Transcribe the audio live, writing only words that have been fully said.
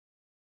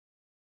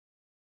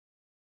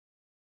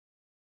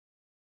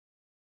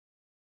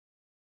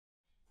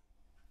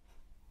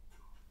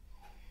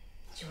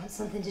Do you want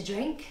something to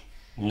drink?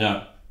 No.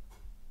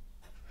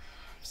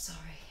 I'm sorry.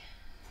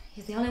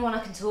 You're the only one I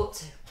can talk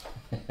to.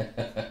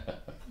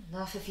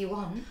 Laugh if you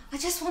want. I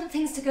just want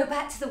things to go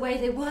back to the way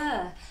they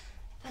were.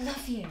 I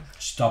love you.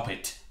 Stop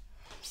it.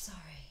 I'm sorry.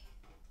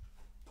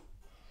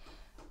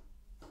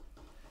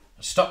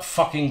 Stop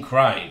fucking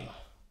crying.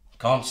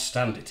 Can't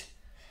stand it.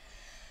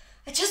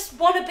 I just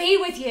want to be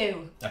with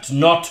you. That's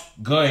not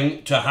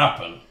going to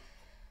happen.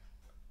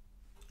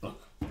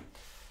 Look,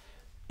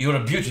 you're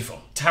a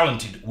beautiful,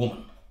 talented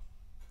woman,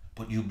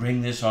 but you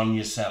bring this on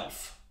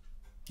yourself.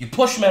 You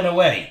push men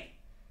away.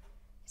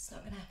 It's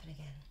not going to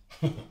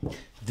happen again.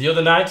 The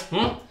other night,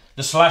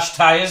 the slashed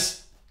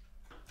tyres.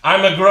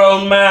 I'm a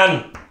grown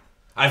man.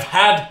 I've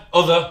had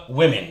other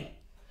women.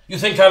 You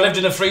think I lived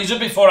in a freezer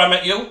before I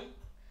met you?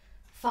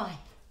 Fine.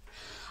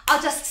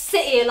 I'll just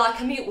sit here like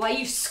a mute while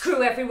you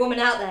screw every woman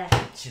out there.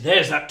 See,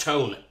 there's that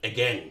tone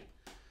again.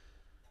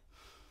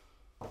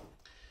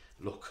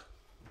 Look,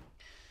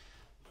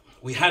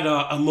 we had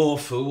our Amour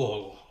Fou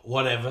or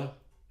whatever,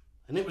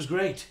 and it was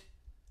great.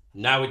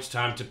 Now it's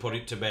time to put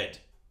it to bed.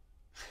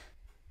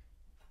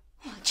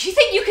 Do you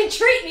think you can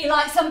treat me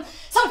like some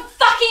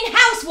fucking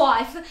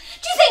housewife? Do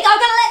you think I'm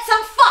gonna let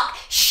some fuck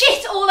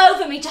shit all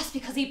over me just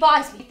because he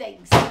buys me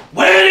things?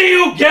 Where do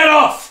you get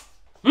off?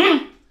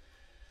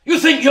 You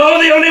think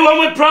you're the only one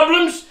with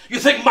problems? You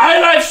think my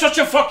life's such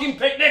a fucking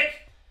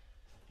picnic?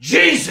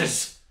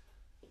 Jesus!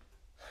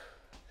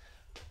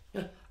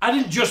 I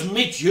didn't just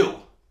meet you.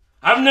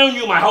 I've known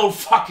you my whole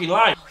fucking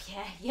life. Oh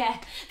yeah,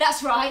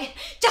 that's right.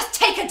 Just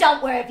take a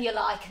dump wherever you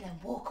like and then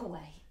walk away.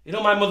 You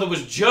know, my mother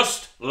was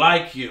just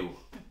like you.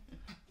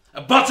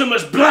 A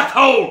bottomless black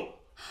hole!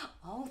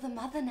 Oh, the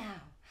mother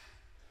now.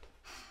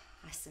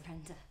 I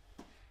surrender.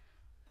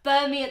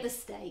 Burn me at the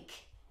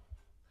stake.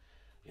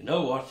 You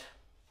know what?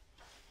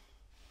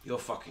 You're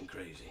fucking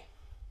crazy.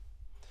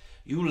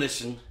 You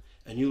listen,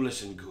 and you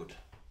listen good.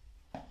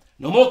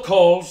 No more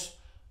calls,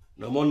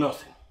 no more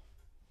nothing.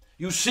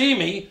 You see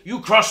me, you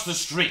cross the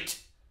street.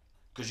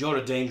 Because you're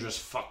a dangerous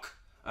fuck,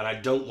 and I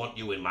don't want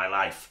you in my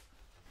life.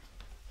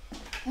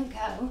 Don't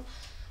go.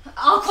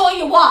 I'll call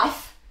your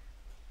wife.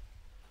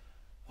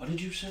 What did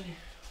you say?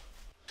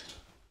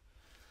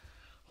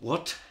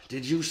 What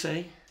did you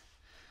say?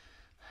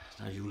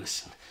 Now you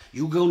listen.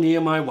 You go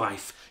near my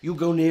wife. You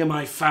go near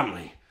my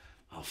family.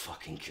 I'll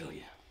fucking kill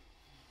you.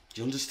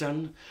 Do you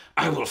understand?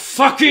 I will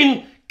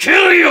fucking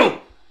kill you!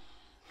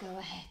 Go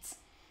ahead.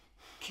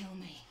 Kill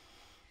me.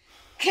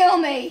 Kill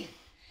me!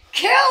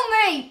 Kill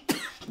me!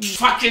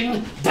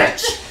 Fucking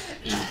bitch!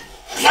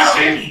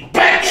 Fucking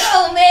bitch!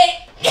 Kill me!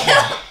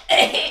 Kill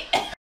me!